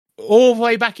all the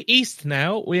way back east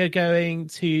now. We are going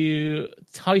to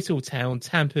Titletown,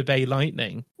 Tampa Bay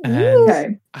Lightning.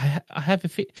 And I have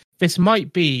this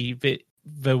might be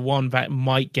the one that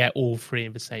might get all three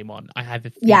in the same one. I have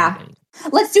a feeling. Yeah.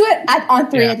 Let's do it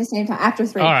on three at the same time. After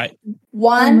three. All right.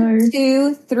 1,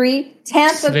 2, 3.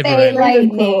 Tampa Bay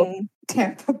Lightning.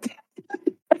 Tampa Bay.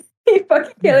 Are you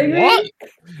fucking kidding me?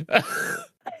 What?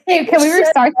 Hey, can we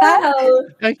restart that?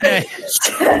 Okay.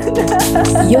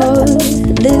 You're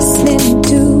listening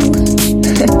to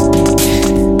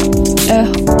a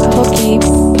hockey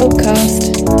podcast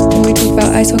where we talk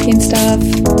about ice hockey and stuff.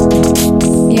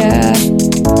 Yeah.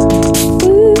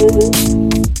 Woo.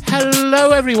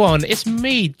 Hello, everyone. It's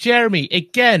me, Jeremy,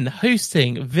 again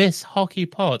hosting this hockey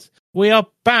pod. We are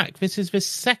back. This is the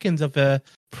second of the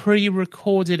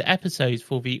pre-recorded episodes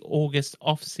for the August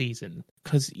off-season.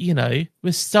 Because, you know,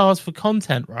 we're stars for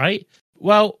content, right?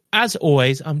 Well, as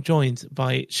always, I'm joined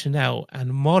by Chanel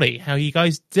and Molly. How are you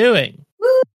guys doing?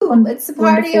 Woo! It's a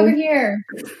party over here.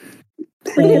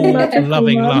 All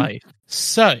loving life.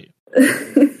 So,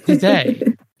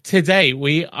 today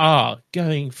we are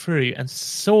going through and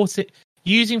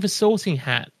using the sorting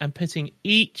hat and putting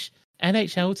each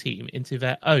NHL team into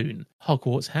their own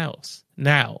Hogwarts house.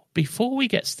 Now, before we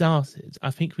get started, I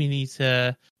think we need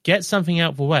to get something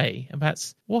out of the way, and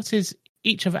that's what is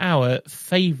each of our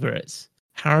favourite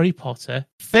Harry Potter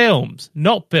films,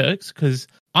 not books, because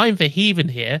I'm the heathen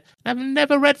here. I've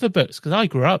never read the books because I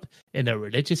grew up in a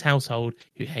religious household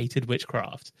who hated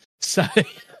witchcraft. So,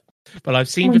 but I've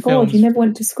seen the films. You never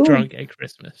went to school. Drunk at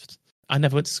Christmas. I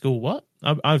never went to school. What?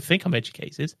 I think I'm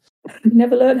educated. You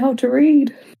never learned how to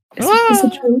read. It's a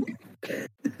joke.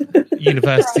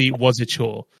 University was a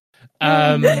chore.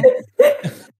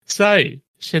 So,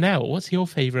 Chanel, what's your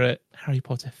favourite Harry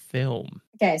Potter film?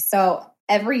 Okay, so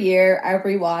every year I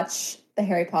rewatch the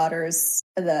Harry Potters,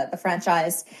 the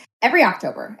franchise, every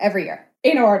October, every year,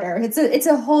 in order. It's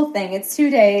a whole thing. It's 2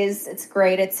 days. It's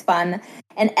great. It's fun.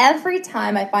 And every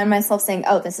time I find myself saying,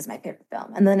 oh, this is my favorite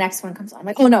film. And the next one comes on. I'm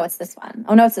like, oh, no, it's this one.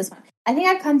 Oh, no, it's this one. I think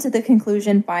I've come to the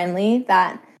conclusion finally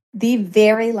that the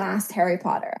very last Harry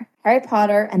Potter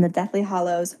and the Deathly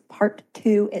Hallows Part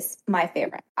 2 is my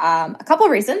favorite. A couple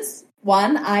of reasons.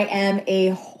 One, I am a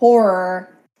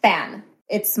horror fan.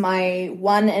 It's my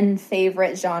one and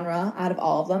favorite genre out of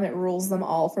all of them. It rules them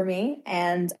all for me.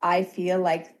 And I feel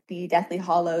like the Deathly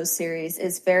Hallows series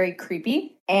is very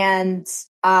creepy and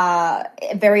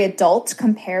very adult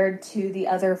compared to the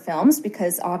other films,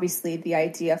 because obviously the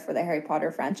idea for the Harry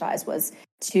Potter franchise was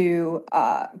to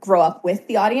grow up with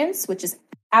the audience, which is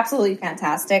absolutely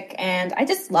fantastic. And I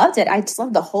just loved it. I just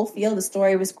loved the whole feel. The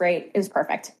story was great. It was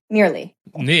perfect. Nearly.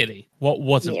 What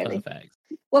wasn't perfect?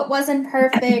 What wasn't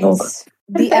perfect?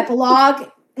 The epilogue.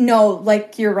 No,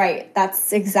 like, you're right.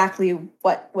 That's exactly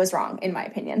what was wrong, in my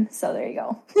opinion. So there you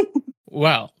go.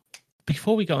 Well,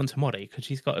 before we go on to Molly, because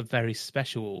she's got a very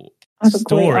special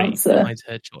story behind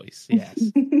her choice. Yes.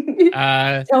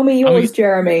 Tell me yours,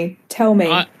 Jeremy. Tell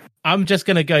me. I'm just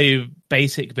going to go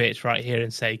basic bitch right here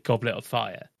and say Goblet of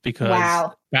Fire,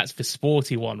 because that's the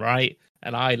sporty one, right?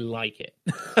 And I like it.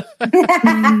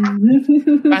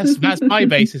 that's my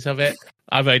basis of it.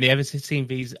 I've only ever seen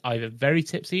these either very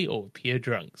tipsy or pure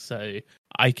drunk, so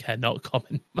I cannot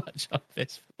comment much on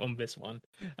this one.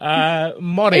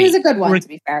 Molly, it was a good one, to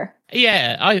be fair.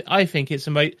 Yeah, I think it's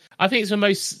the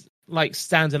most like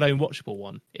standalone watchable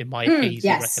one in my hazy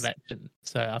recollection.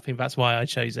 So I think that's why I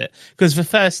chose it, because the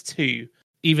first two,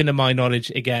 even to my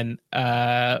knowledge, again,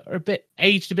 are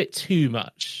aged a bit too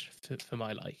much for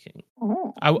my liking.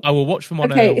 Oh. I will watch them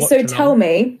on. Okay, so tell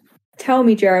me,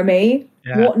 Jeremy,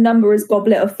 what number is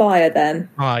Goblet of Fire then?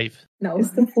 5. No,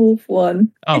 it's the 4th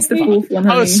one. Oh, it's the 4th one.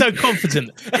 I was so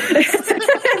confident.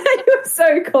 You're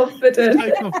so confident.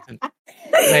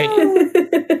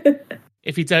 Mate,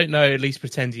 if you don't know, at least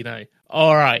pretend you know.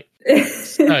 All right.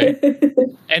 So,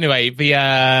 anyway,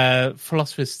 the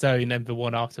Philosopher's Stone and the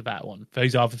one after that one.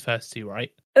 Those are the first two,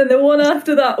 right? And the one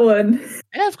after that one.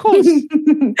 Yeah, of course.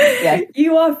 Yeah,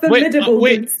 you are formidable,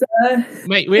 good sir.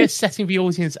 Mate, we're setting the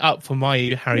audience up for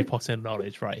my Harry Potter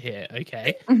knowledge right here,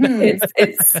 okay?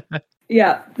 It's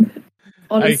yeah.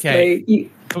 Honestly, okay.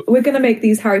 We're going to make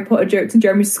these Harry Potter jokes and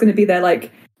Jeremy's just going to be there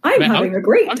like, I'm having a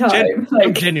great time.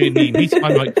 I'm genuinely need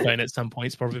my microphone at some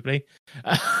points, probably.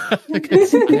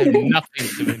 Because I have nothing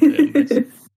to do with this.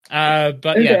 But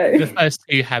okay. Yeah, the first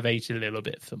two have aged a little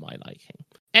bit for my liking.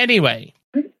 Anyway,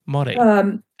 Molly,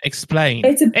 explain.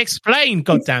 Explain,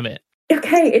 goddammit.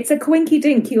 Okay, it's a coinky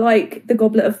dink. You like the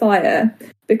Goblet of Fire,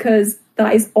 because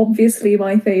that is obviously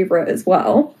my favourite as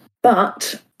well.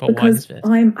 But because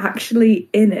I'm actually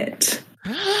in it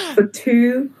for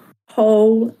 2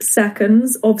 whole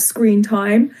seconds of screen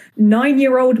time.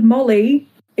 9-year-old Molly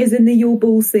is in the Yule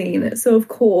Ball scene. So, of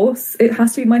course, it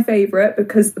has to be my favourite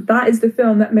because that is the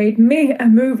film that made me a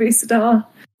movie star.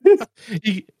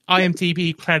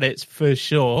 IMDb credits for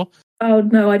sure. Oh,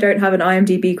 no, I don't have an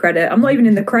IMDb credit. I'm not even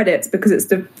in the credits because it's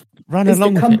the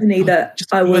company that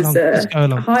I was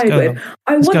hired with.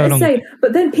 I want to say,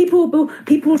 but then people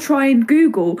will try and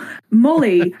Google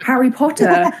Molly Harry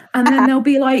Potter, and then they'll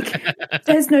be like,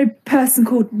 "There's no person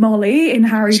called Molly in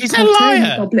Harry Potter and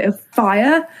the Goblet of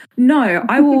Fire." No,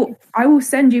 I will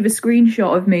send you the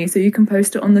screenshot of me so you can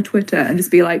post it on the Twitter and just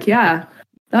be like, "Yeah,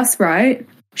 that's right.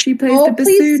 She plays the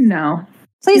bassoon now."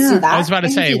 Please do that. I was about to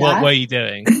say, what were you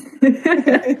doing?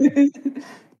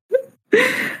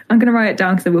 I'm going to write it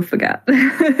down because I will forget.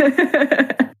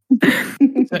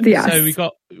 So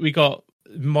we got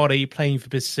Molly playing for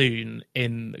bassoon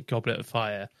in Goblet of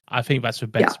Fire. I think that's the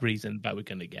best reason that we're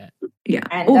going to get. Yeah.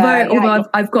 And, although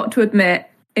I've got to admit,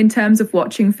 in terms of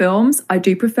watching films, I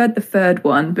do prefer the third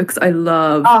one because I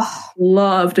love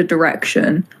the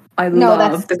direction. I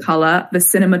love the colour, the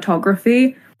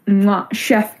cinematography. Mwah,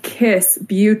 chef kiss,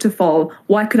 beautiful.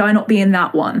 Why could I not be in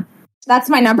that one? That's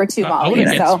my number 2, Molly. I want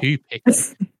to get too picky.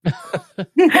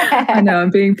 I know,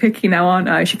 I'm being picky now, aren't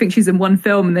I? She thinks she's in one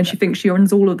film and then she thinks she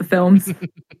owns all of the films.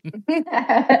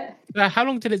 How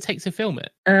long did it take to film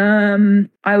it?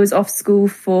 I was off school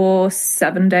for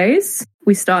 7 days.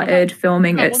 We started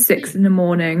filming at 6 in the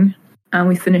morning and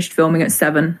we finished filming at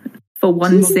 7 for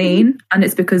one scene, and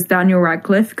it's because Daniel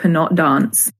Radcliffe cannot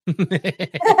dance.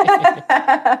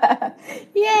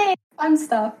 Yay! Fun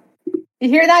stuff. You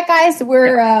hear that, guys?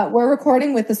 We're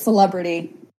recording with a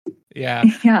celebrity. Yeah,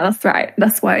 that's right.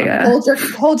 That's why.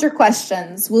 Hold your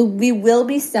questions. We will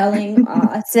be selling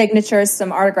signatures,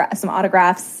 some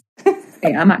autographs.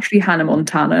 Hey, I'm actually Hannah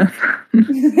Montana.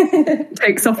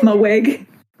 Takes off my wig.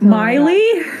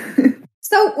 Miley.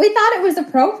 So we thought it was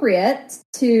appropriate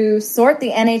to sort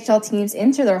the NHL teams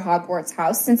into their Hogwarts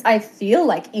house, since I feel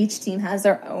like each team has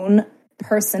their own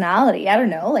personality. I don't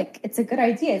know, like, it's a good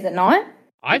idea, is it not?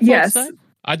 I thought so.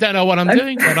 I don't know what I'm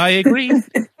doing, but I agree.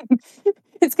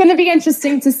 It's going to be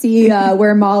interesting to see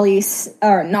where where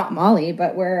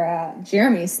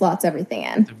Jeremy slots everything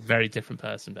in. It's a very different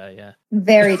person there, yeah.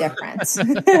 Very different.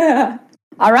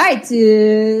 All right,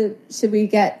 should we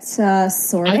get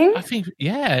sorting? I think,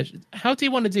 yeah. How do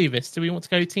you want to do this? Do we want to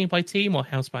go team by team or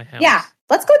house by house? Yeah,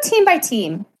 let's go team by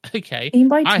team. Okay. Team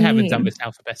by team. I haven't done this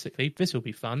alphabetically. This will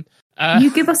be fun. You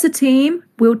give us a team,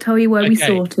 we'll tell you where we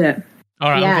sort it. All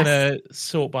right, yes. I'm going to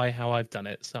sort by how I've done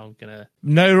it. So I'm going to...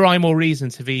 No rhyme or reason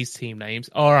to these team names.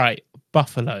 All right,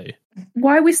 Buffalo.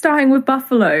 Why are we starting with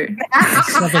Buffalo?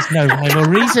 There's no rhyme or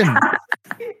reason.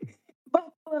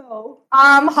 Buffalo.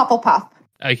 Hufflepuff.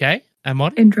 Okay, and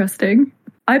what? Interesting.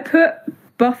 I put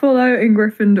Buffalo in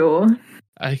Gryffindor.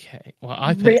 Okay, well,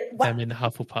 I put them in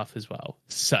Hufflepuff as well.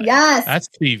 So yes, that's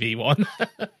 2v1.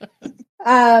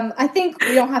 I think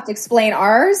we don't have to explain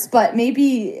ours, but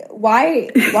maybe why?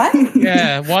 What?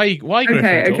 Yeah, why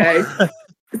Gryffindor? Okay.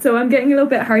 So I'm getting a little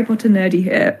bit Harry Potter nerdy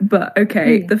here, but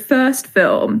the first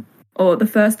film or the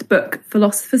first book,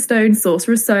 Philosopher's Stone,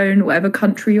 Sorcerer's Stone, whatever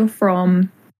country you're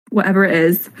from, whatever it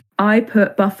is, I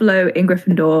put Buffalo in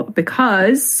Gryffindor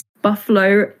because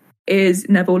Buffalo is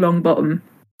Neville Longbottom.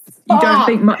 You don't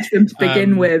think much of him to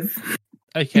begin with.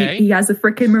 Okay. He has a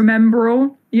freaking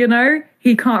rememberall, you know?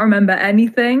 He can't remember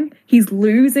anything. He's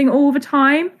losing all the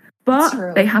time,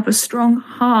 but they have a strong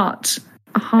heart.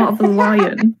 A heart of a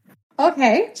lion.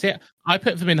 Okay. See, I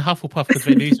put them in Hufflepuff because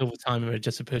they lose all the time and they're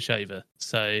just a pushover.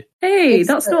 So hey,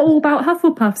 that's not all about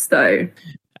Hufflepuffs, though.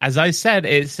 As I said,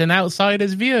 it's an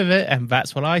outsider's view of it, and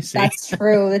that's what I see. That's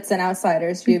true. It's an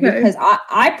outsider's view because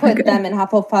I put them in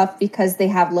Hufflepuff because they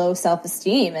have low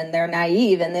self-esteem and they're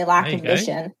naive and they lack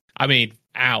ambition. I mean,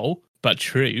 but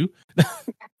true.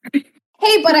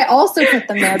 Hey, but I also put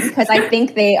them there because I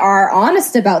think they are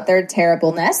honest about their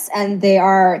terribleness and they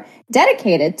are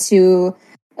dedicated to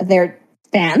their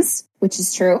fans, which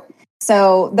is true.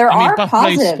 So there are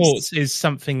positives. Sports is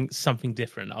something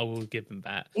different. I will give them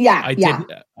that. Yeah,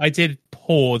 I did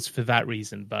pause for that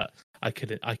reason, but I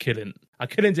couldn't do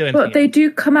anything. But they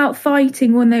do come out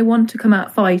fighting when they want to come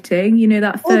out fighting. You know,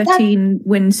 that 13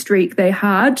 win streak they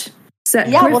had set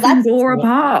Gryffindor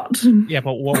apart. Yeah,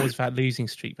 but what was that losing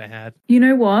streak they had? You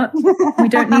know what? We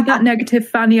don't need that negative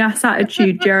fanny ass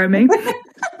attitude, Jeremy.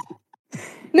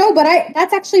 No, but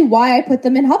that's actually why I put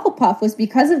them in Hufflepuff, was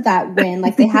because of that win.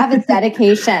 Like, they have a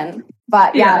dedication.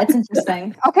 But yeah, it's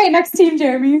interesting. Okay, next team,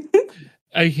 Jeremy.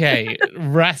 Okay,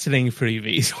 rattling through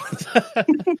these ones.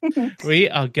 We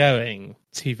are going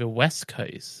to the West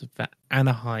Coast, the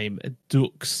Anaheim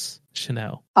Ducks.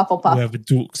 Chanel. Hufflepuff. Whoever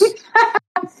Dukes.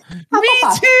 Me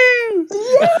too!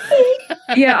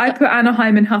 Yeah, I put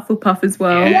Anaheim and Hufflepuff as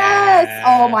well. Yes!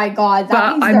 Oh my god.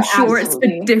 But I'm sure it's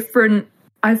for different...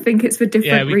 I think it's for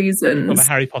different reasons. For the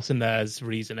Harry Potter nerds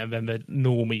reason and then the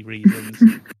normie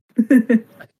reasons.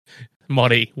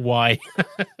 Molly, why?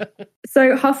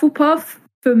 So Hufflepuff,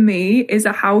 for me, is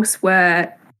a house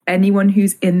where anyone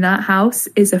who's in that house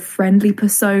is a friendly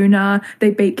persona.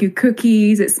 They bake you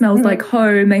cookies. It smells like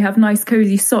home. They have nice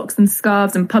cozy socks and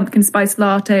scarves and pumpkin spice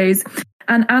lattes.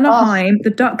 And Anaheim, the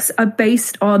Ducks are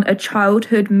based on a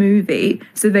childhood movie.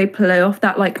 So they play off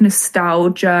that like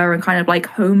nostalgia and kind of like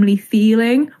homely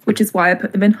feeling, which is why I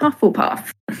put them in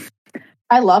Hufflepuff.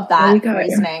 I love that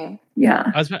reasoning.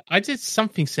 Yeah. I did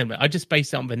something similar. I just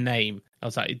based it on the name. I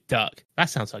was like, duck. That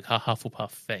sounds like a Hufflepuff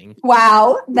thing.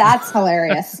 Wow, that's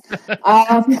hilarious.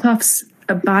 Hufflepuff's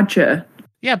a badger.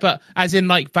 Yeah, but as in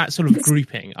like that sort of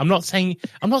grouping. I'm not saying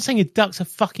a duck's a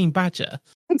fucking badger.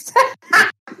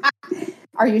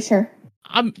 Are you sure?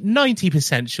 I'm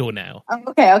 90% sure now.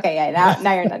 Okay, yeah.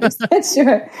 Now you're 90%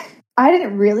 sure. I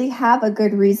didn't really have a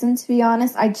good reason, to be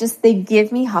honest. They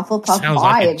give me Hufflepuff Sounds vibes.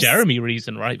 like a Jeremy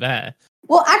reason right there.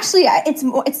 Well, actually,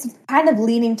 it's kind of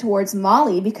leaning towards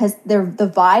Molly because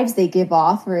the vibes they give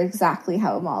off are exactly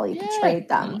how Molly portrayed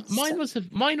them. Mine was a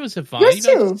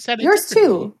vibe. Yours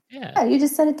too. Yeah, you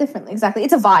just said it differently. Exactly,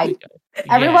 it's a vibe.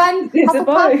 Everyone,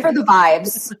 Hufflepuff for the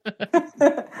vibes.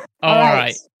 All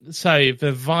right. So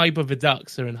the vibe of the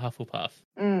Ducks are in Hufflepuff.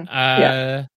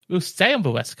 We'll stay on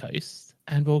the West Coast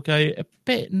and we'll go a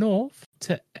bit north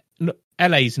to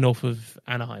LA's north of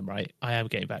Anaheim, right? I am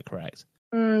getting that correct.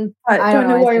 I don't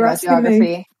know why you're asking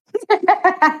me.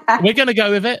 We're going to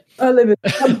go with it. I live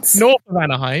in north of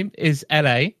Anaheim is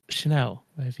LA. Chanel,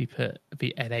 where have you put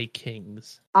the LA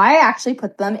Kings? I actually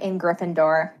put them in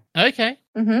Gryffindor. Okay.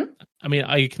 Mm-hmm. I mean,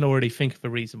 I can already think of a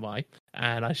reason why,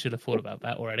 and I should have thought about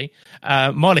that already.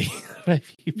 Molly, where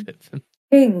have you put them?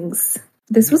 Kings.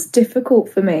 This was difficult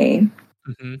for me.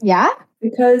 Mm-hmm. Yeah?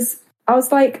 Because I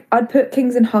was like, I'd put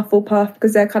Kings in Hufflepuff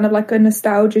because they're kind of like a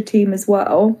nostalgia team as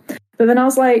well. But then I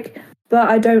was like, but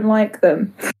I don't like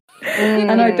them.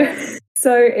 And I don't.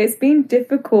 So it's been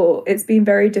difficult. It's been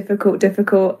very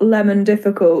difficult, lemon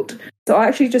difficult. So I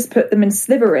actually just put them in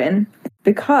Slytherin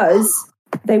because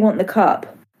they want the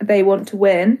cup. They want to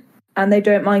win and they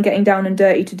don't mind getting down and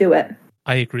dirty to do it.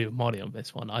 I agree with Molly on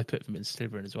this one. I put them in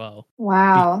Slytherin as well.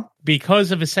 Wow.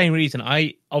 Because of the same reason,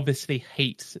 I obviously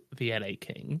hate the LA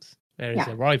Kings. There is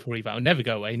a rivalry that will never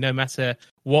go away, no matter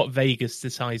what Vegas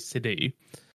decides to do.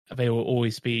 They will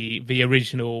always be the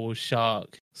original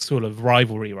Shark sort of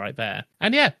rivalry right there.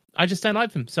 And yeah, I just don't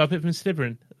like them. So I put them in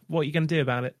Slytherin. What are you going to do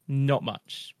about it? Not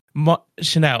much.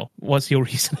 Chanel, what's your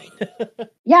reasoning?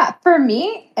 Yeah, for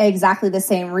me, exactly the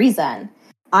same reason.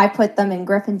 I put them in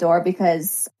Gryffindor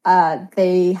because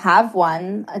they have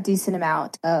won a decent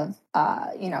amount of,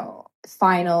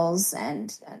 finals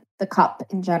and the cup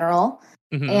in general.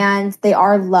 Mm-hmm. And they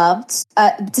are loved,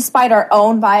 despite our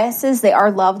own biases, they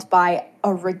are loved by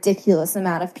a ridiculous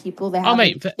amount of people. They have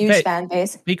a huge fan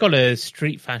base. They got a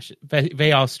street fashion.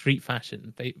 They are street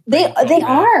fashion. They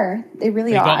are. They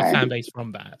really are. They got a fan base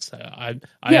from that. So I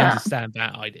understand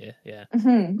that idea. Yeah.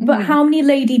 Mm-hmm. But how many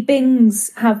Lady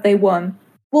Bings have they won?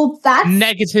 Well, that's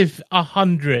negative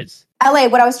 100. LA,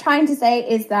 what I was trying to say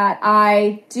is that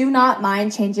I do not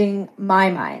mind changing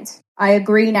my mind. I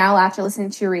agree now after listening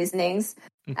to your reasonings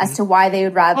as to why they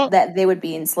would rather that they would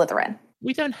be in Slytherin.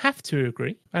 We don't have to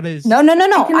agree. That is no.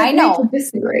 I know. To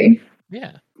disagree.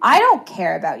 Yeah. I don't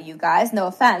care about you guys. No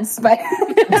offense, but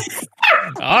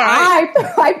all right.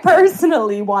 I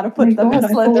personally want to put them in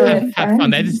Slytherin. Have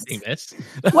fun editing this.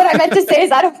 What I meant to say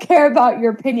is I don't care about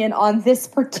your opinion on this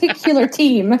particular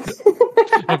team.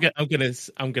 I'm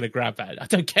gonna grab that. I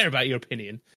don't care about your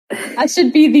opinion. That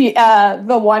should be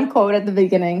the one quote at the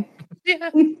beginning.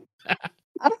 Yeah.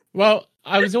 Well,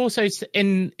 I was also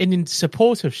in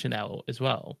support of Chanel as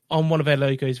well. On one of their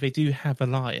logos, they do have a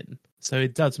lion, so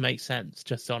it does make sense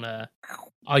just on a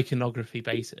iconography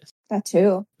basis. That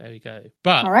too. There we go.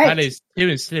 But that is 2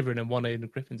 in Slytherin and 1 in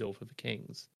Gryffindor for the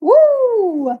Kings.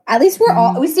 Woo! At least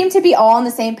we seem to be all on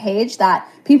the same page that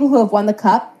people who have won the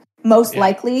cup most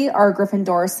likely are Gryffindor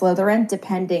or Slytherin,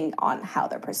 depending on how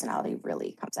their personality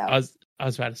really comes out. I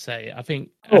was about to say, I think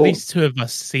at least 2 of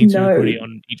us seem to agree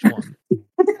on each one.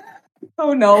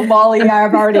 Oh no, Molly,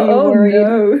 I've already worried.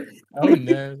 No. Oh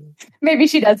no. Maybe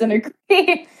she doesn't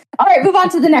agree. All right, move on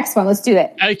to the next one. Let's do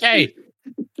it. Okay.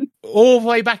 All the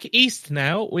way back east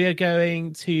now, we are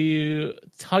going to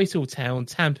Titletown,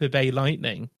 Tampa Bay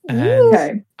Lightning. And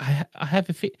okay. I have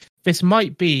a this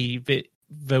might be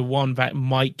the one that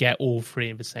might get all three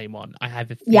in the same one. I have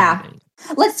a feeling. Yeah.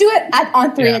 Let's do it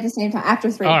on three at the same time.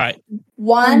 After three. All right.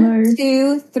 1,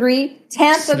 2, 3.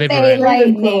 Tampa Bay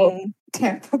Lightning.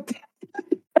 Tampa Bay.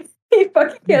 Are you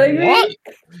fucking killing me?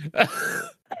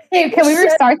 Hey, can we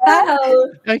restart that?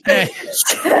 Okay.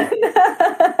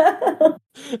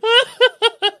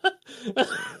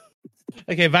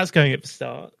 Okay, that's going at the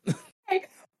start.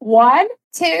 1,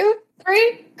 2,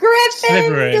 3.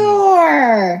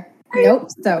 Gryffindor. Nope.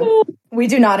 So we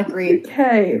do not agree.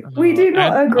 Okay, we do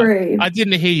not agree. I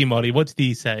didn't hear you, Molly. What did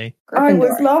you say? I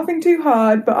was laughing too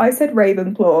hard, but I said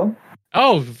Ravenclaw.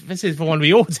 Oh, this is the one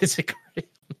we all disagree.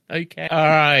 Okay. All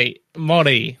right,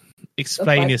 Molly,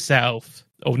 explain yourself.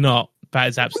 Or not. That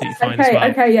is absolutely fine as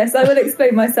well. Okay, yes, I will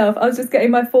explain myself. I was just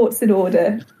getting my thoughts in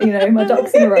order. My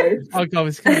ducks in a row. Oh, God,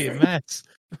 it's going to be a mess.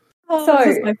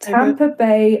 So, Tampa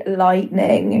Bay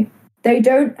Lightning. They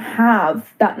don't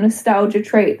have that nostalgia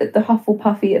trait that the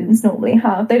Hufflepuffians normally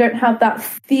have. They don't have that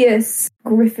fierce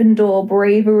Gryffindor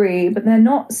bravery, but they're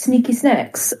not sneaky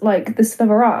snakes like the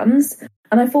Slytherins.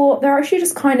 And I thought they're actually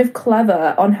just kind of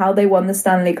clever on how they won the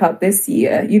Stanley Cup this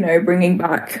year, bringing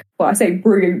back, having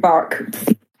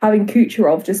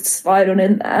Kucherov just slide on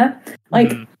in there.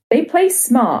 They play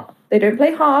smart. They don't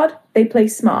play hard, they play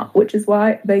smart, which is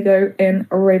why they go in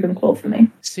a Ravenclaw for me.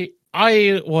 See,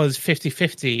 I was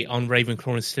 50-50 on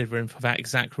Ravenclaw and Slytherin for that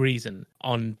exact reason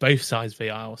on both sides of the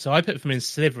aisle. So I put them in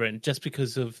Slytherin just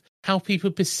because of how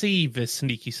people perceive the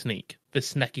sneaky sneak, the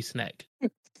snacky snack.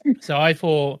 So I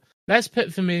thought, let's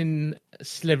put them in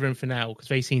Slytherin for now because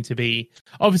they seem to be...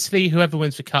 Obviously, whoever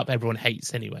wins the cup, everyone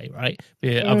hates anyway, right?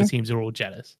 The other teams are all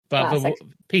jealous. But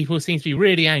people seem to be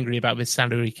really angry about this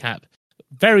salary cap.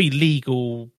 Very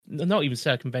legal, not even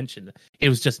circumvention. It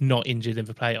was just not injured in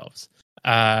the playoffs.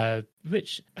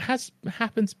 Which has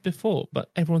happened before, but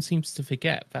everyone seems to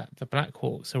forget that the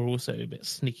Blackhawks are also a bit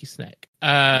sneaky snack.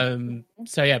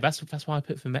 So yeah, that's why I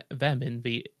put them in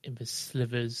the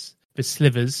slivers. The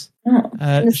slivers.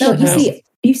 So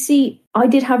you see, I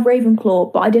did have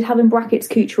Ravenclaw, but I did have in brackets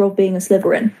Kucherov being a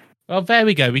Slytherin. Well, there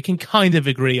we go. We can kind of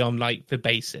agree on the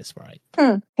basis, right?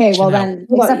 Okay, well then,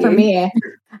 except for me,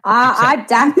 I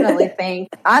definitely think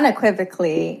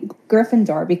unequivocally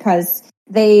Gryffindor because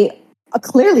they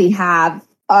clearly have.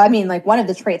 One of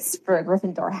the traits for a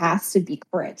Gryffindor has to be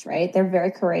courage, right? They're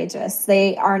very courageous.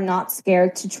 They are not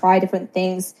scared to try different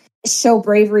things, show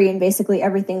bravery in basically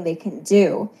everything they can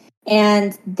do,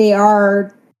 and they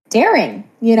are daring.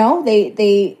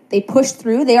 They push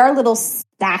through. They are a little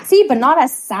sassy, but not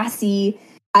as sassy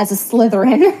as a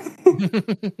Slytherin.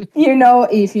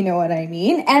 If you know what I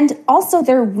mean. And also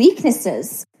their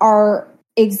weaknesses are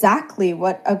exactly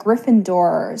what a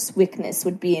Gryffindor's weakness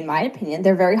would be, in my opinion.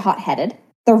 They're very hot-headed.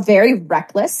 They're very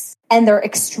reckless, and they're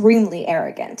extremely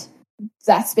arrogant.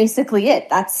 That's basically it.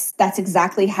 That's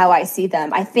exactly how I see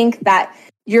them. I think that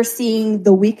you're seeing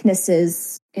the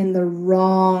weaknesses in the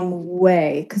wrong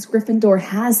way because Gryffindor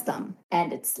has them,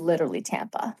 and it's literally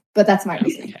Tampa. But that's my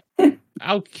reason. Okay.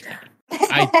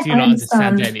 I do not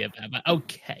understand any of that, but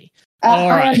okay. All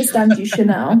right. I understand you,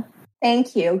 Chanel.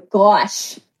 Thank you.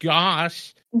 Gosh. All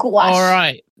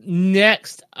right.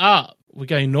 Next up, we're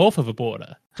going north of the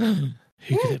border. Who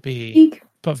could it be?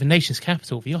 But the nation's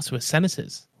capital, the Ottawa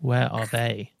Senators. Where are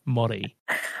they, Molly?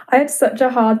 I had such a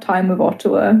hard time with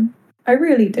Ottawa. I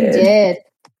really did. You did.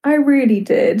 I really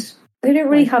did. They don't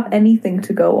really have anything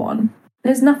to go on.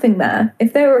 There's nothing there.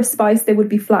 If they were a spice, they would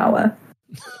be flour.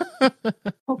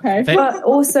 Okay. But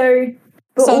also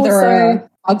they're a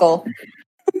muggle.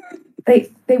 They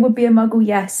would be a muggle,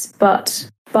 yes. But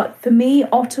for me,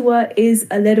 Ottawa is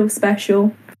a little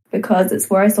special because it's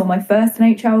where I saw my first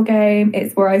NHL game.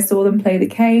 It's where I saw them play the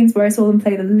Canes, where I saw them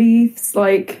play the Leafs.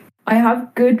 I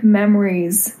have good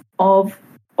memories of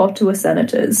Ottawa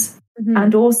Senators. Mm-hmm.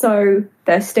 And also,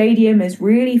 their stadium is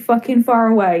really fucking far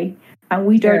away, and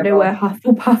we don't know where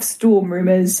Hufflepuff Storm Room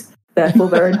is. Therefore,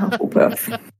 they're in Hufflepuff.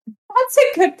 That's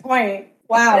a good point.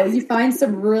 Wow, you find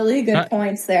some really good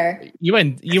points there. You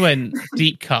went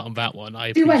deep cut on that one.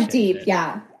 You went deep,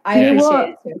 yeah. I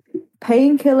appreciate it too.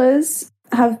 Painkillers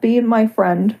have been my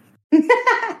friend.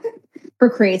 For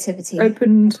creativity.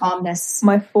 Opened calmness.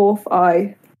 My fourth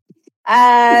eye.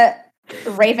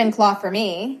 Ravenclaw for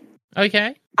me.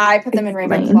 Okay. I put them in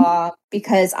Ravenclaw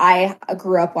because I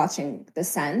grew up watching The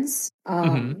Sens.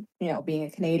 Being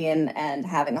a Canadian and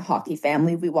having a hockey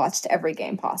family, we watched every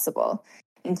game possible,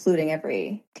 including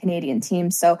every Canadian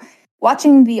team. So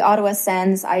watching the Ottawa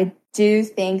Sens, I do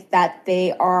think that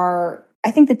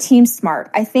I think the team's smart.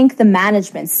 I think the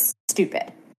management's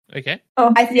stupid. Okay.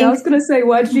 Oh, I was going to say,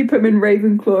 why did you put them in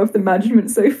Ravenclaw if the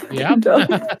management's so fucking dumb?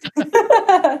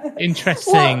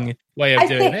 Interesting way of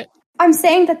doing it. I'm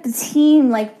saying that the team,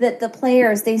 like the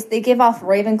players, they give off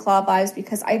Ravenclaw vibes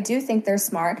because I do think they're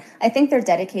smart. I think they're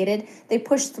dedicated. They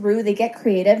push through. They get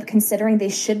creative, considering they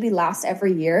should be last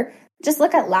every year. Just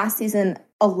look at last season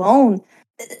alone.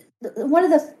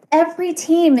 Every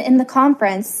team in the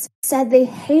conference said they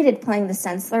hated playing the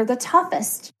Sens. They're the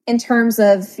toughest in terms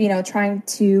of, trying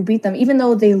to beat them. Even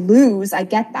though they lose, I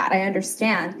get that. I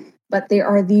understand. But they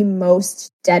are the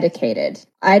most dedicated.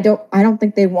 I don't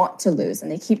think they want to lose,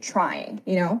 and they keep trying,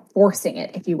 forcing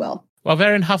it, if you will. Well,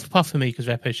 they're in Hufflepuff for me because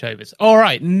Repo Shovers. All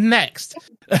right, next.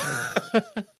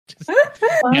 Just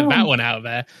get that one out of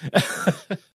there.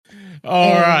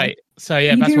 All right. So,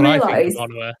 yeah, that's what I think of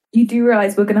Ottawa. You do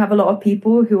realise we're going to have a lot of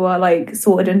people who are, like,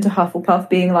 sorted into Hufflepuff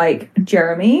being like,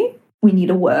 Jeremy, we need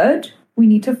a word. We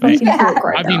need to fucking talk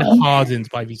right now. I've been hardened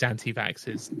by these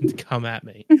anti-vaxxers to come at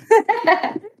me.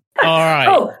 All right.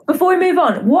 Oh, before we move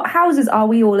on, what houses are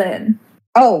we all in?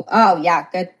 Oh, yeah,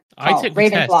 good. I took the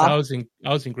test. I was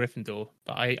in Gryffindor,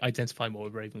 but I identify more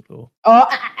with Ravenclaw.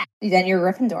 Oh, then you're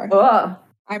Gryffindor. Oh.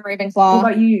 I'm Ravenclaw. What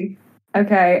about you?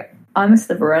 Okay, I'm a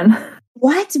Slytherin.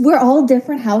 What? We're all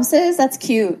different houses? That's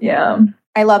cute. Yeah.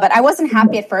 I love it. I wasn't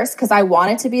happy at first because I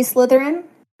wanted to be Slytherin,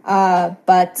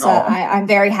 but I'm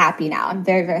very happy now. I'm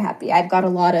very, very happy. I've got a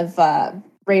lot of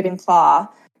Ravenclaw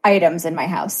items in my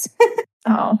house.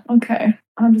 Oh, okay.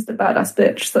 I'm just a badass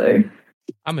bitch, so...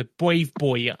 I'm a brave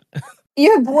boy.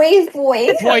 You're a brave boy.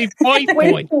 Brave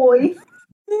boy.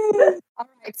 All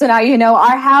right, so now you know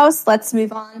our house. Let's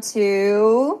move on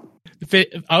to...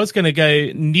 I was going to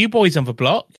go New Boys on the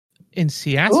Block in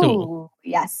Seattle. Ooh,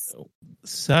 yes.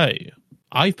 So,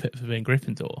 I put them in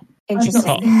Gryffindor.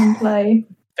 Interesting. Play.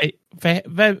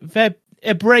 They're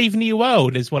a brave new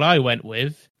world is what I went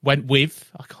with. I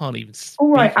can't even speak. All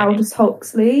right, Aldous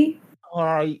Huxley. All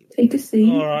right. Take a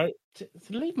seat. All right.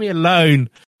 Leave me alone.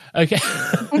 Okay.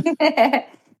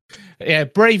 Yeah,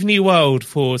 brave new world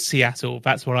for Seattle.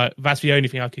 That's the only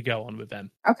thing I could go on with them.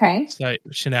 Okay. So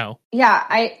Chanel. Yeah,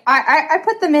 I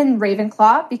put them in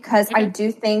Ravenclaw because I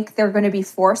do think they're going to be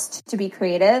forced to be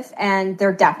creative, and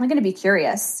they're definitely going to be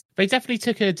curious. They definitely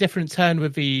took a different turn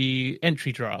with the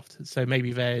entry draft, so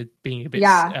maybe they're being a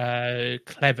bit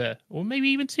clever, or maybe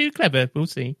even too clever. We'll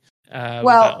see.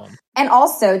 Well, and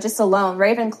also just alone,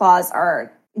 Ravenclaws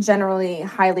are generally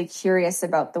highly curious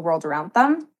about the world around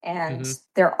them, and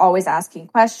they're always asking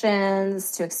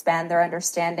questions to expand their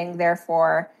understanding.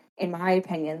 Therefore, in my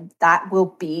opinion, that will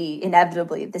be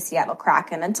inevitably the Seattle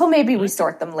Kraken until maybe we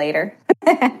sort them later.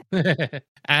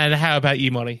 And how about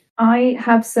you, Molly? I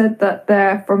have said that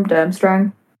they're from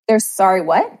Durmstrang. They're sorry,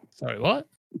 what? Sorry, what?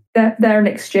 They're an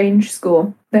exchange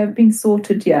school. They haven't been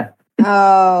sorted yet.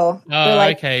 Oh,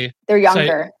 okay. They're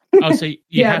younger. So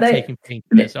you have taken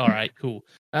painkillers. All right, cool.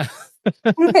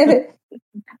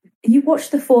 You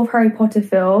watched the fourth Harry Potter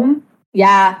film?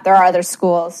 Yeah, there are other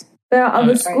schools. There are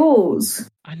other schools.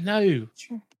 I know.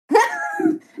 Sure.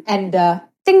 And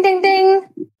ding, ding, ding.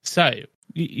 So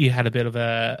you had a bit of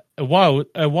a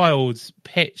wild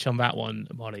pitch on that one,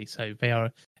 Molly. So they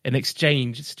are an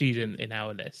exchange student in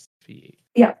our list for you.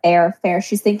 Yeah, fair.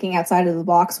 She's thinking outside of the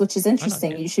box, which is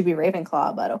interesting. You should be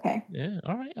Ravenclaw, but okay. Yeah,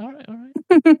 all right.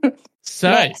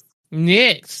 So,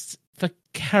 next, the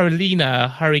Carolina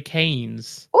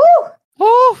Hurricanes.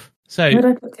 Ooh! So, where did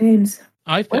I put Canes?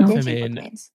 I put them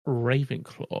in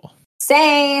Ravenclaw.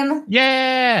 Same!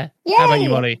 Yeah! Yay! How about you,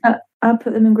 Molly? I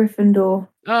put them in Gryffindor.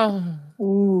 Oh.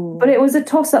 Ooh. But it was a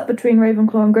toss-up between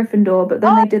Ravenclaw and Gryffindor, but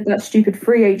then they did that stupid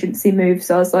free agency move,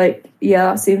 so I was like, yeah,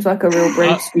 that seems like a real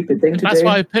brave, stupid thing to do. That's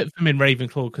why I put them in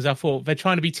Ravenclaw, because I thought they're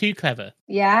trying to be too clever.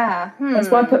 Yeah. That's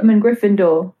why I put them in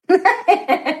Gryffindor.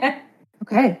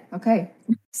 Okay.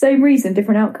 Same reason,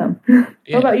 different outcome.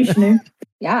 Yeah. What about you, Shanu?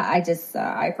 Yeah,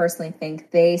 I personally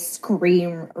think they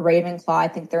scream Ravenclaw. I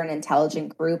think they're an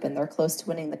intelligent group, and they're close to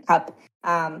winning the cup.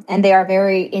 And they are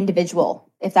very individual,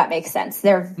 if that makes sense.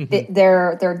 They're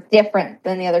different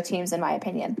than the other teams, in my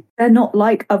opinion. They're not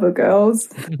like other girls.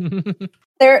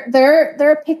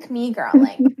 They're a pick-me girl.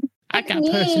 Like I got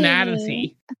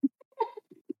personality.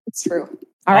 It's true.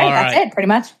 All right, that's it, pretty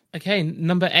much. Okay,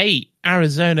 number 8,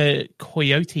 Arizona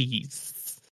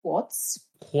Coyotes.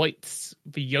 Coyotes.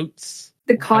 The Yotes.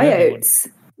 The Coyotes.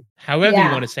 However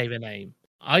you want to say the name.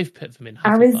 I've put them in Hufflepuff.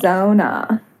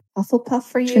 Arizona. Hufflepuff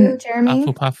for you, Jeremy?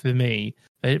 Hufflepuff for me.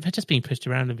 They're just being pushed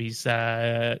around in these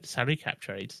salary cap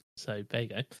trades. So there you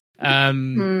go.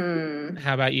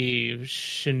 How about you,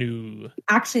 Shanu?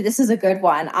 Actually, this is a good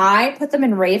one. I put them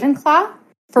in Ravenclaw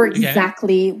for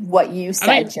exactly what you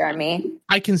said, Jeremy.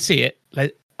 I can see it.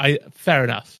 Fair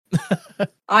enough.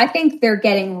 I think they're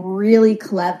getting really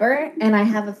clever, and I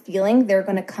have a feeling they're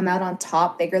going to come out on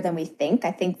top bigger than we think.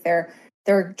 I think they're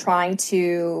trying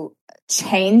to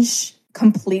change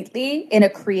completely in a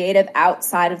creative,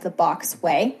 outside of the box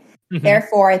way. Mm-hmm.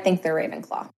 Therefore, I think they're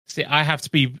Ravenclaw. See,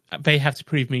 they have to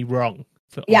prove me wrong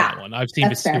on that one. I've seen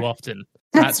this too often.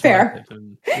 That's fair.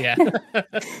 Yeah.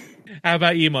 How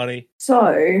about you, Molly?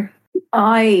 So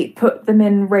I put them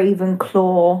in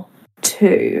Ravenclaw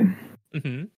 2.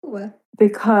 Mm-hmm.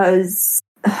 Because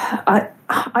I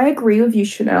agree with you,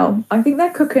 Chanel. I think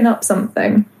they're cooking up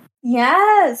something.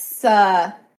 Yes.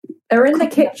 They're in the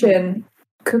kitchen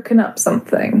cooking up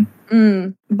something.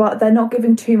 But they're not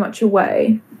giving too much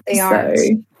away. They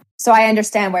aren't. So I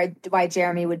understand why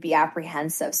Jeremy would be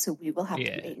apprehensive. So we will have to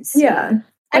wait and see. Yeah.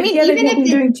 I mean, even if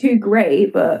they're doing too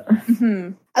great, but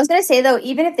I was going to say though,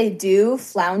 even if they do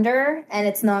flounder and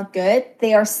it's not good,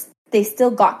 they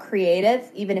still got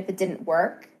creative, even if it didn't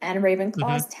work. And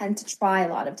Ravenclaws tend to try a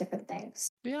lot of different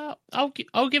things. Yeah, I'll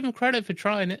give them credit for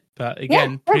trying it, but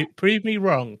again, prove me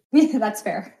wrong. Yeah, that's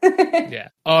fair. Yeah.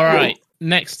 All right.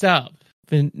 Next up,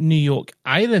 the New York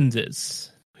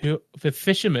Islanders, the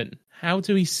Fishermen. How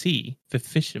do we see the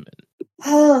Fishermen?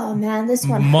 Oh man, this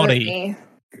one hurt me.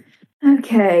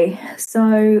 Okay,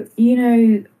 so,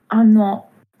 I'm not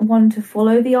one to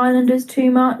follow the Islanders too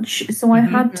much, so I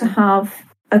had to have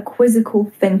a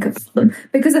quizzical think of them.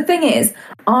 Because the thing is,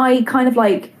 I kind of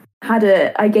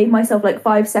I gave myself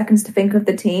 5 seconds to think of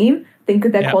the team, think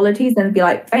of their qualities, and be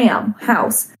like, bam,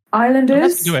 house. Islanders,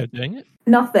 that's a good way of doing it.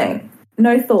 Nothing.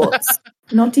 No thoughts.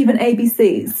 Not even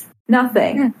ABCs.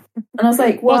 Nothing. And I was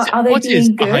like, what are they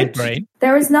being good? Brain?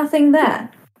 There is nothing there.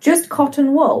 Just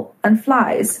cotton wool and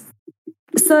flies.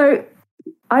 So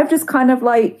I've just kind of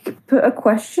put a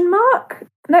question mark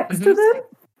next to them,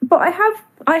 but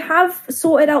I have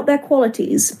sorted out their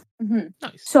qualities. Nice.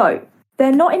 So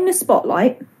they're not in the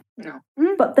spotlight,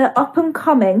 but they're up and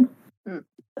coming.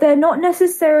 They're not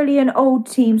necessarily an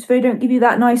old team, so they don't give you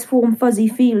that nice warm fuzzy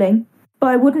feeling.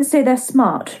 But I wouldn't say they're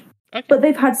smart. Okay. But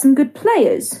they've had some good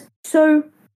players. So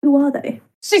who are they?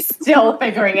 She's still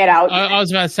figuring it out. I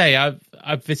was about to say,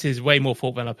 this is way more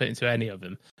thought than I put into any of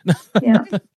them. Yeah.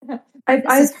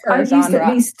 I've used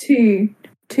at least two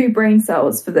brain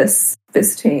cells for this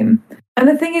team. And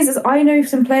the thing is I know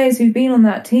some players who've been on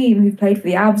that team who've played for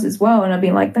the Avs as well, and I've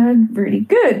been like, they're really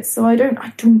good. So I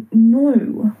don't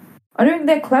know. I don't think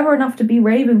they're clever enough to be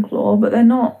Ravenclaw, but they're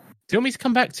not. Do you want me to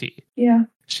come back to you? Yeah.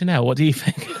 Chanel, what do you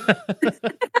think?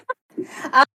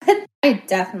 I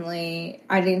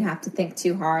didn't have to think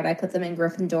too hard. I put them in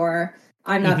Gryffindor.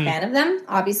 I'm not a fan of them,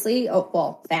 obviously.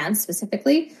 Fans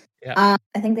specifically. Yeah.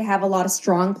 I think they have a lot of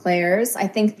strong players. I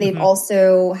think they've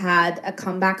also had a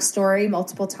comeback story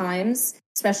multiple times,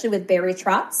 especially with Barry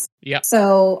Trotz. Yeah.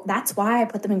 So that's why I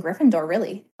put them in Gryffindor,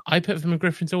 really. I put them in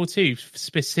Gryffindor too,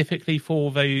 specifically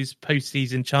for those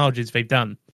postseason charges they've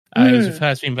done. It was the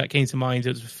first thing that came to mind. It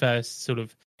was the first sort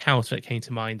of house that came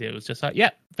to mind. It was just like,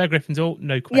 they're Gryffindor,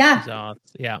 no questions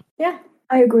asked. Yeah. Yeah.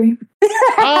 I agree.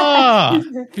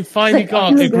 You finally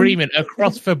got agreement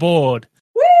across the board.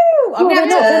 Woo! They're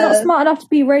not smart enough to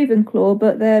be Ravenclaw,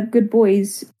 but they're good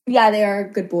boys. Yeah, they are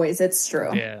good boys. It's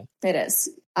true. Yeah. It is.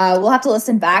 We'll have to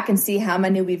listen back and see how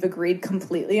many we've agreed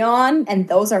completely on, and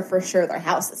those are for sure their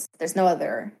houses. There's no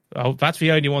other. Oh, that's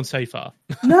the only one so far.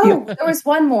 No, there was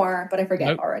one more, but I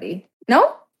forget already.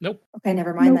 No? Nope. Okay,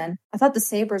 never mind then. I thought the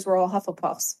Sabres were all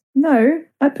Hufflepuffs. No,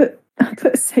 I put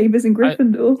Sabres in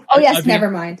Gryffindor.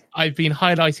 Never mind. I've been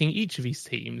highlighting each of these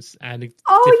teams and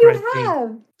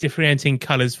differentiating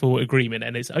colours for agreement,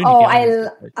 and it's only. I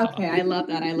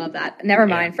love that. Never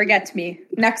mind. Forget me.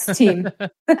 Next team.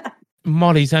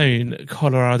 Molly's own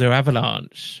Colorado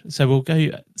Avalanche. So we'll go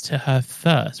to her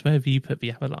first. Where have you put the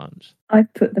Avalanche? I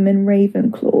put them in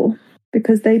Ravenclaw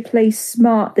because they play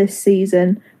smart this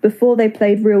season. Before they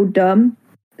played real dumb.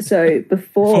 So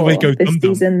before this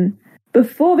season,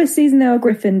 they were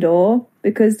Gryffindor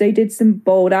because they did some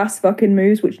bold ass fucking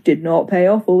moves which did not pay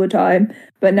off all the time.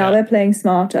 But now they're playing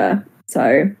smarter.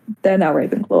 So they're now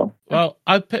Ravenclaw. Well,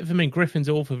 I put them in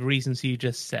Gryffindor for the reasons you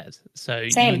just said. So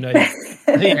same. There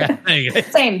you go.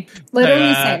 Same.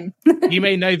 Literally same. You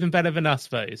may know them better than us,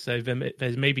 though. So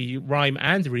there's maybe rhyme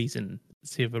and reason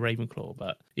to the Ravenclaw.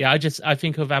 But yeah, I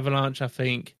think of Avalanche, I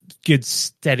think good,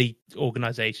 steady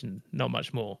organization, not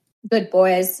much more. Good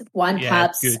boys,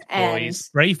 pups, good boys,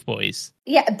 brave boys.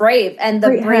 Yeah, brave. And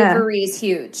the bravery is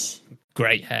huge.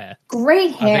 Great hair.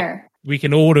 Great hair. We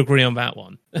can all agree on that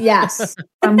one. Yes.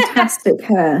 Fantastic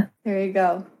hair. There you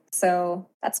go. So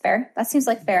that's fair. That seems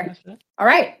like fair. All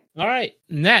right.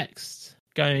 Next,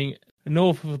 going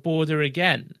north of the border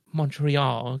again.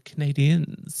 Montreal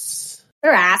Canadiens.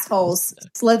 They're assholes.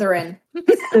 Slytherin.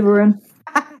 Slytherin.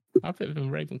 I put them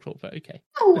Ravenclaw, but okay.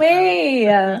 No way.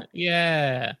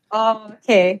 Yeah. Oh,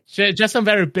 okay. Just on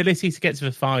their ability to get to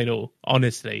the final,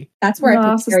 honestly. That's where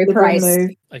I put Carey Price.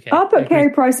 Okay. I'll put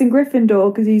Carey Price in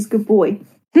Gryffindor because he's a good boy.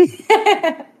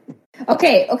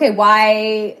 Okay.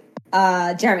 Why,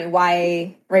 Jeremy?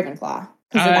 Why Ravenclaw?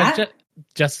 Because of that?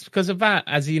 Just because of that.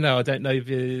 As you know, I don't know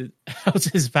the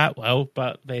houses that well,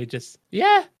 but they're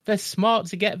smart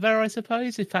to get there, I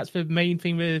suppose, if that's the main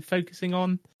thing we're focusing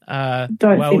on. Don't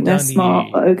think they're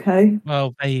smart, but okay.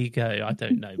 Well, there you go. I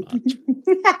don't know much.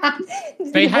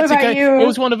 They had to go. It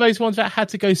was one of those ones that had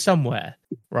to go somewhere,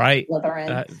 right?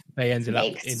 Slytherin. They ended up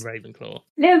in Ravenclaw.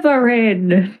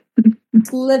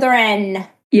 Slytherin.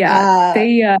 Yeah,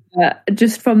 they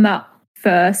just from that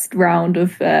first round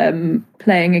of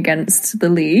playing against the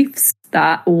Leafs,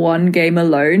 that one game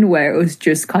alone where it was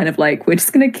just kind of like, we're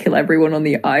just going to kill everyone on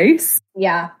the ice.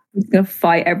 Yeah. We're going to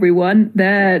fight everyone.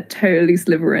 They're totally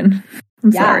Slytherin.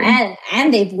 Sorry.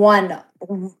 And they've won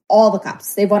all the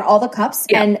cups. They've won all the cups.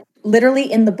 Yeah. And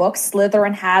literally in the book,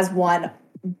 Slytherin has won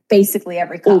basically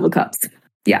every cup. All the cups.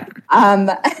 Yeah.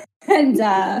 And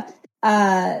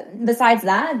besides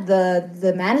that,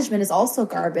 the management is also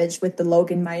garbage with the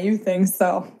Logan Mailloux thing.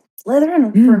 So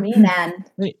Slytherin for me, man.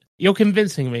 You're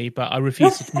convincing me, but I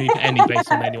refuse to move any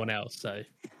based on anyone else. So.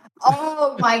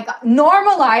 Oh my God!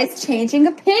 Normalize changing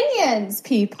opinions,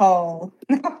 people.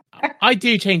 I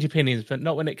do change opinions, but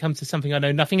not when it comes to something I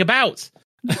know nothing about.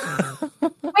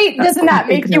 Wait, doesn't that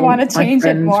make you want to change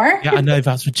it more? Yeah, I know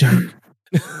that's a joke.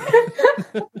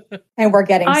 And we're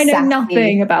getting I know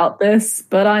nothing about this,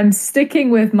 but I'm sticking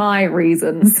with my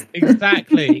reasons.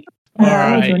 Exactly. All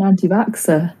right. You're an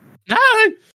anti-vaxxer.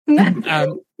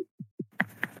 No!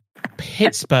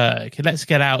 Pittsburgh. Let's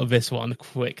get out of this one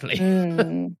quickly.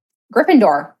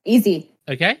 Gryffindor. Easy.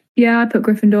 Okay. Yeah, I put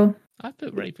Gryffindor. I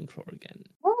put Ravenclaw again.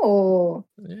 Oh.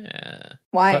 Yeah.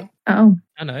 Why?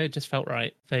 I know, it just felt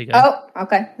right. There you go. Oh,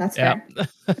 okay. That's fair.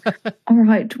 All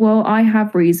right. Well, I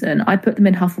have reason. I put them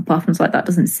in Hufflepuff and was like, that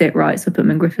doesn't sit right, so I put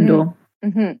them in Gryffindor.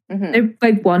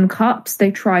 They've won cups.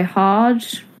 They try hard.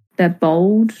 They're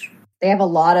bold. They have a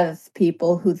lot of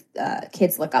people who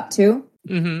kids look up to.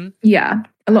 Mm-hmm. Yeah.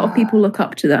 A lot of people look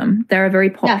up to them. They're a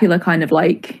very popular kind of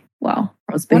like, well,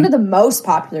 one of the most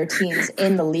popular teams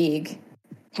in the league,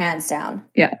 hands down.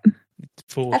 Yeah.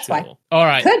 That's sure. Why. All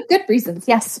right. Good reasons.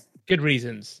 Yes. Good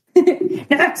reasons.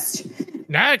 Next.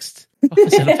 Oh,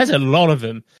 there's a lot of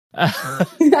them.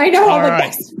 I know. All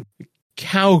right.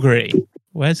 Calgary.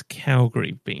 Where's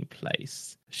Calgary being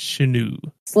placed? Chenu.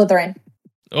 Slytherin.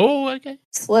 Oh, okay.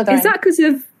 Slytherin. Is that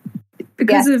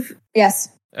because of? Yes.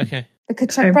 Okay. The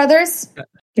Kachuk brothers?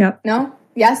 Yeah. No?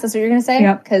 Yes, that's what you're going to say?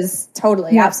 Yeah. Because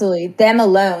totally, absolutely. Them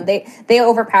alone, they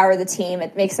overpower the team.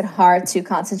 It makes it hard to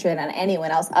concentrate on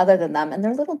anyone else other than them. And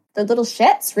they're little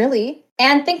shits, really.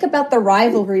 And think about the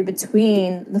rivalry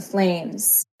between the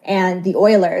Flames and the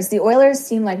Oilers. The Oilers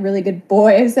seem like really good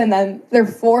boys, and then they're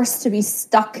forced to be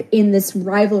stuck in this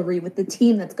rivalry with the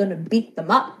team that's going to beat them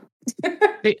up.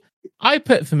 I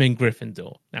put them in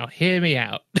Gryffindor. Now, hear me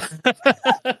out.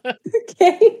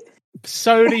 Okay.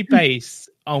 Solely based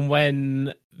on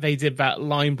when they did that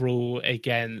line brawl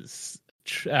against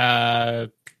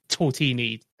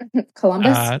Tortini.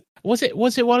 Columbus? Was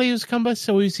it while he was Columbus,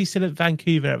 or was he still at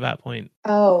Vancouver at that point?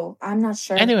 Oh, I'm not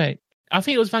sure. Anyway, I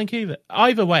think it was Vancouver.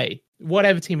 Either way,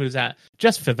 whatever team it was at,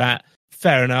 just for that,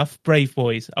 fair enough. Brave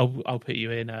boys. I'll put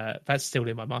you in. That's still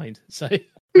in my mind. So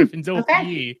Gryffindor for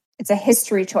you. It's a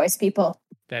history choice, people.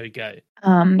 There we go.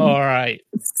 All right.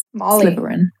 Molly.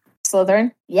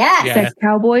 Slytherin? Yeah. There's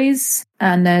Cowboys,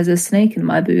 and there's a snake in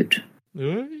my boot.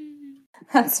 Ooh.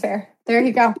 That's fair. There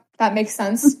you go. That makes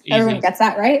sense. Easy. Everyone gets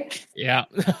that, right? Yeah.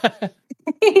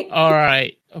 All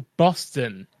right.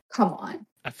 Boston. Come on.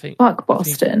 Fuck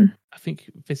Boston. I think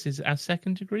this is our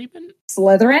second agreement.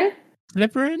 Slytherin?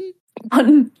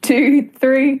 1, 2,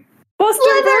 3.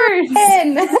 Boston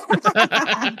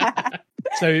Slytherin!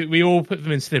 So we all put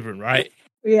them in Slytherin, right?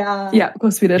 Yeah. Yeah, of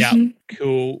course we did. Yeah,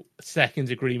 cool. Second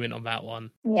agreement on that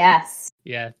one. Yes.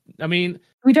 Yeah. I mean,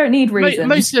 we don't need reasons.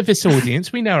 Most of this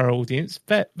audience, we know our audience.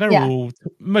 They're all,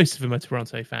 most of them are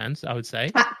Toronto fans, I would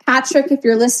say. Patrick, if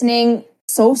you're listening,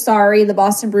 so sorry. The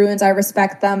Boston Bruins, I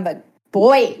respect them, but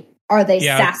boy, are they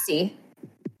sassy.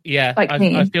 Yeah, like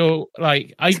I feel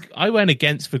like I went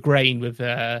against the grain with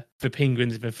the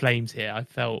Penguins and the Flames here. I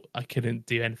felt I couldn't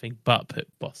do anything but put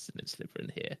Boston and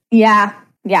Slytherin here. Yeah.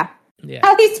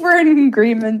 At least we're in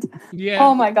agreement. Yeah.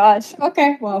 Oh my gosh.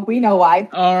 Okay, well, we know why.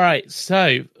 All right,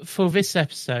 so for this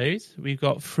episode, we've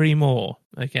got 3 more,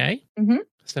 okay? Mm-hmm.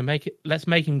 So let's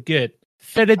make him good.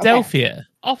 Philadelphia.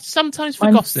 Okay. Sometimes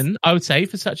forgotten, I would say,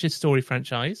 for such a story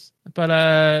franchise.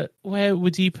 But where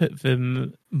would you put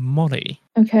them, Molly?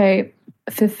 Okay,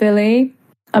 for Philly,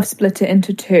 I've split it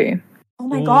into two. Oh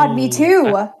my God, me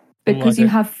too. Because you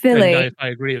have Philly. I don't know if I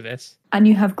agree with this. And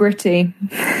you have Gritty.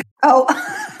 Oh.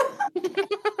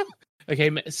 Okay,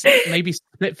 maybe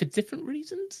split for different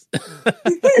reasons.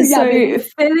 So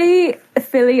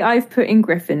Philly, I've put in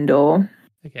Gryffindor.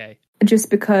 Okay. Just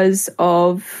because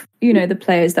of, the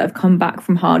players that have come back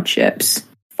from hardships,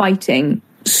 fighting,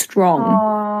 strong.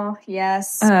 Oh,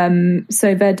 yes.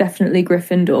 So they're definitely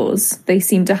Gryffindors. They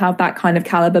seem to have that kind of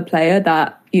caliber player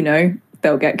that,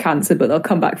 they'll get cancer, but they'll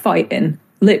come back fighting,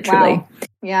 literally. Wow.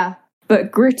 Yeah.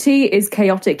 But Gritty is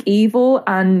chaotic evil,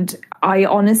 and I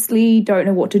honestly don't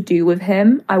know what to do with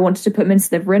him. I wanted to put him in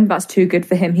Slytherin, but that's too good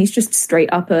for him. He's just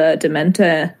straight up a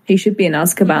Dementor. He should be in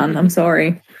Azkaban. I'm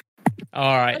sorry.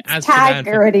 All right. Azkaban. Tag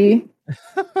Gritty.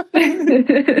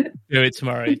 Do it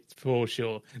tomorrow for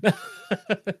sure.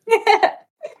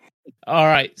 All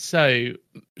right. So,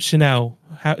 Chanel,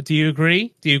 do you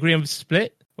agree? Do you agree on the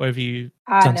split? Or have you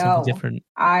done something different?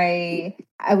 I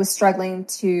was struggling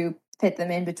to fit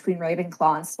them in between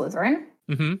Ravenclaw and Slytherin.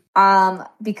 Mm-hmm.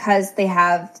 Because they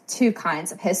have two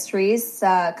kinds of histories.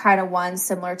 Kind of one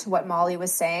similar to what Molly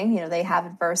was saying. They have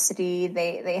adversity.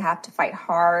 They have to fight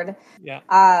hard. Yeah.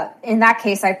 In that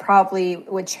case, I probably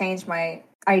would change my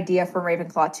idea from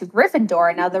Ravenclaw to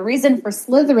Gryffindor. Now, the reason for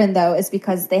Slytherin, though, is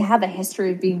because they have a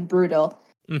history of being brutal.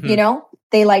 Mm-hmm.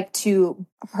 They like to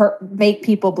make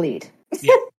people bleed.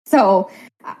 Yeah. So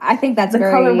I think that's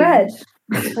color red.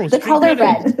 The color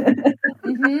red.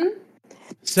 Mm-hmm.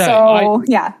 So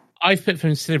yeah. I put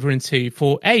from Slytherin too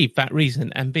for A, that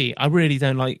reason, and B, I really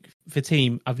don't like the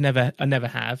team. I never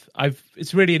have.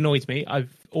 It's really annoyed me.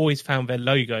 I've always found their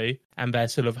logo and their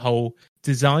sort of whole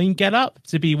design get up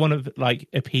to be one of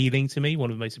appealing to me,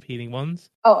 one of the most appealing ones.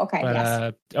 Oh, okay. But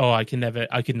yes. I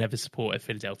could never support a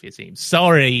Philadelphia team.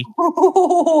 Sorry.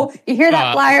 You hear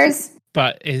that, Flyers?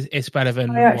 But it's better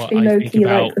than what I think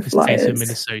about the state of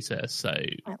Minnesota. So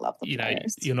I love the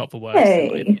Flyers. You're not the worst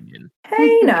in my opinion.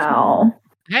 Hey now.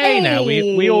 Hey now.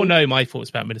 We all know my thoughts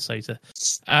about Minnesota.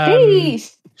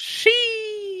 Sheesh.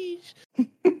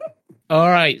 All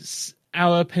right.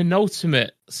 Our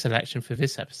penultimate selection for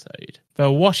this episode,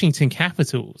 the Washington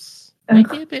Capitals.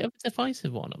 Might be a bit of a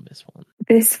divisive one on this one.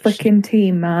 This freaking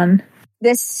team, man.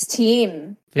 This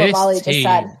team. What Molly just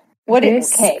said.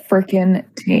 This freaking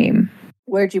team.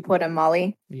 Where'd you put him,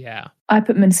 Molly? Yeah. I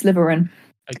put them in Slytherin.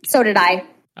 Okay. So did I.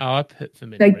 Oh, I put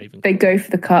them in Ravenclaw. They go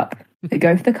for the cup. They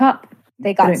don't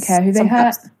care who they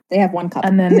hurt. They have one cup.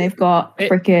 And then they've got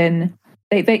freaking...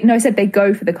 I said they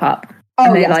go for the cup.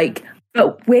 Oh, and they're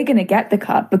but we're going to get the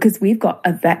cup because we've got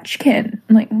Ovechkin.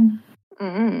 I'm like...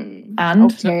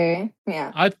 And? Okay.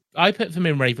 Yeah. I put them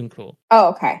in Ravenclaw. Oh,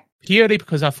 okay. Purely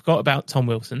because I forgot about Tom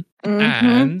Wilson. Mm-hmm.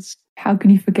 And... How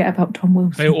can you forget about Tom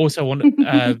Wilson? They also want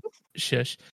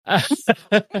shush.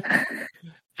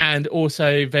 And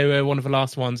also they were one of the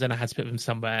last ones, and I had to put them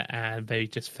somewhere, and they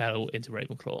just fell into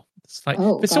Ravenclaw. It's like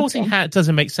the sorting hat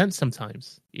doesn't make sense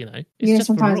sometimes, It's just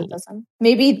sometimes it doesn't.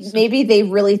 Maybe they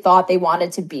really thought they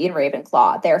wanted to be in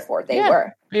Ravenclaw, therefore they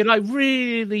were. They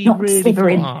really, not really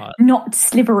Slytherin. hard. Not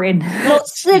Slytherin. Not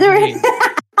Slytherin.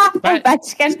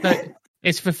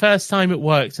 It's the first time it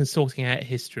worked in sorting out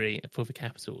history for the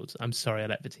Capitals. I'm sorry I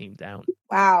let the team down.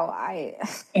 Wow,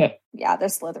 they're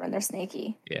Slytherin. They're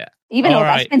snaky. Yeah. Even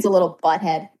Ovechkin's a little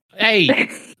butthead. Hey,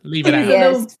 leave it out. He's a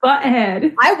little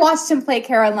butthead. I watched him play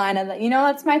Carolina.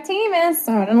 That's my team is.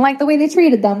 So I didn't like the way they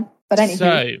treated them. But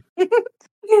anyway. So,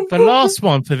 the last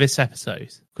one for this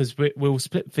episode, because we'll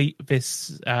split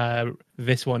this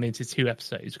one into 2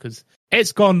 episodes, because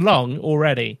it's gone long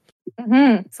already.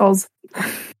 Mm-hmm. Soz.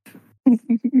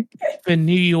 The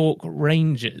New York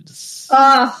Rangers.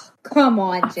 Oh, come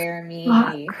on,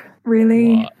 Jeremy.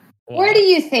 Really? What? Where do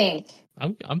you think?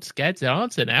 I'm scared to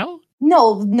answer now.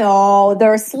 No,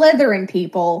 they're Slytherin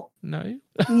people. No.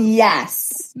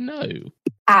 Yes. No.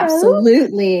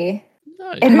 Absolutely.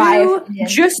 No. In my opinion.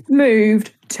 Just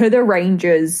moved to the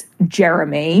Rangers,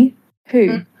 Jeremy.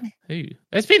 Who?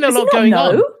 There's been a lot going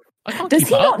on. Does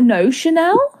he not know,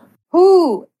 Chanel?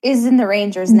 Who is in the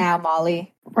Rangers now, Molly?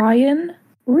 Ryan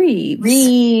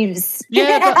Reeves.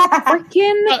 Yeah,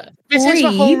 freaking. This is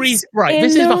the whole reason, right?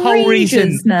 This is the whole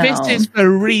reason. This is the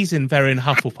reason they're in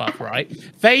Hufflepuff, right?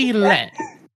 They let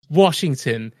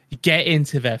Washington get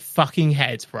into their fucking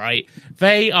heads, right?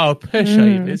 They are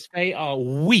pushovers. They are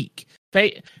weak.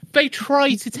 They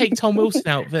tried to take Tom Wilson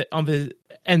out on the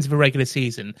end of the regular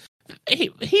season.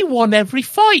 He won every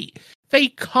fight. They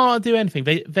can't do anything.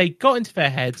 They got into their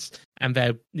heads, And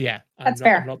they're That's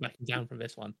fair. I'm not backing down from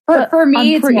this one. But for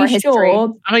me, it's more history.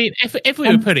 Sure. I mean, if we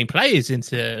were putting players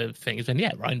into things, then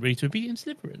Ryan Reed would be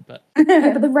indifferent. But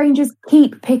but the Rangers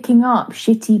keep picking up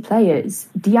shitty players.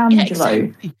 D'Angelo,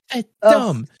 exactly. They're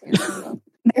dumb.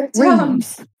 They're dumb.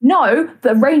 No,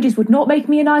 the Rangers would not make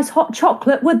me a nice hot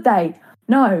chocolate, would they?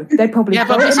 No, they'd probably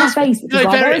throw it in my face.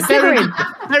 They're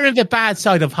in the bad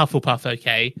side of Hufflepuff,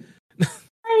 okay?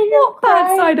 What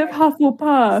bad side of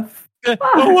Hufflepuff?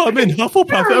 Oh, I'm in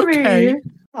Hufflepuff, okay.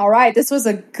 All right, this was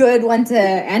a good one to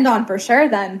end on for sure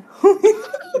then.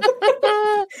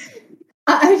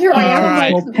 Here I am.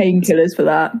 Right. More painkillers for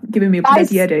that, giving me a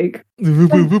bloody headache. For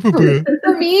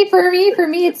me,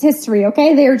 it's history,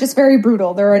 okay? They are just very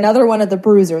brutal. They're another one of the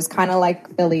bruisers, kind of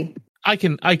like Philly. I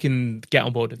can get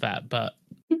on board with that, but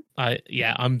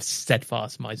I'm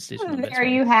steadfast in my decision. There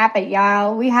you have it,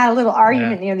 y'all. We had a little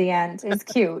argument near the end. It was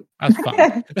cute. That's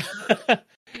fun.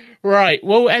 Right,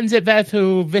 we'll end it there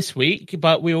for this week,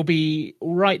 but we'll be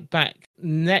right back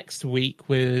next week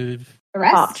with the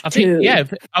rest. I think,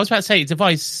 I was about to say it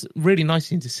divides really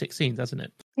nicely into 16, doesn't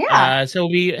it? Yeah. So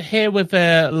we'll be here with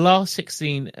the last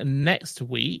 16 next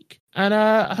week. And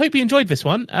I hope you enjoyed this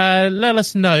one. Let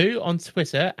us know on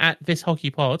Twitter at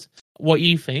ThisHockeyPod what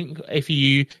you think. If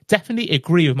you definitely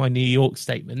agree with my New York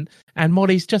statement. And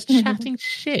Molly's just chatting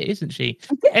shit, isn't she?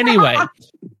 Anyway,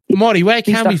 Molly, where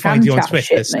can we find you on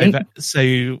Twitter?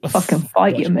 So fucking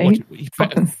fight you, mate.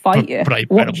 Fucking fight you. But I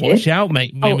better watch out,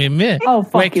 mate. Oh,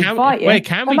 fucking fight you. Where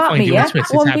can we find you on Twitter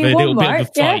to have a little bit of a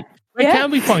fight? Where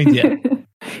can we find you?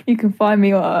 You can find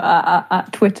me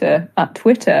at Twitter.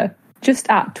 Just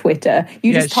at Twitter.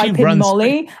 You just type in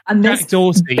Molly and Jack this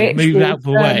Dorsey, move out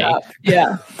the way. Up.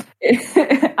 Yeah.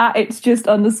 It's just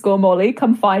 _Molly.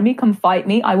 Come find me, come fight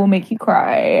me. I will make you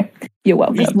cry. You're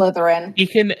welcome. Slytherin. You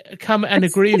can come and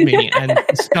agree with me and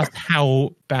discuss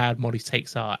how bad Molly's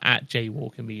takes are at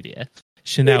Jaywalker Media.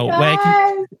 Chanel,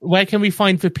 where can we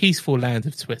find the peaceful land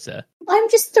of Twitter? I'm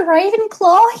just a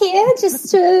Ravenclaw here,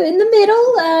 just in the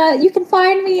middle. You can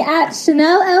find me at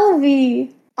Chanel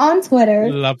LV. On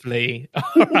Twitter. Lovely.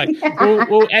 All right.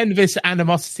 We'll end this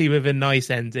animosity with a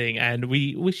nice ending, and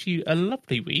we wish you a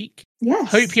lovely week. Yes.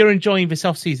 Hope you're enjoying this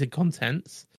off-season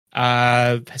content.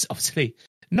 There's obviously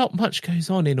not much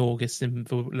goes on in August in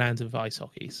the land of ice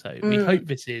hockey, so we hope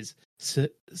this is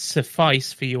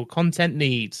suffice for your content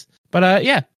needs. But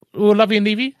we'll love you and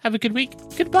leave you. Have a good week.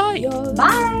 Goodbye.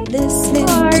 Bye. Listening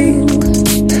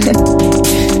to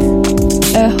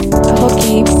a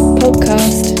hockey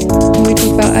podcast where we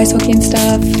talk about ice hockey and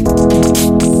stuff.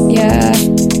 Yeah.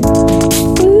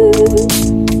 Woo.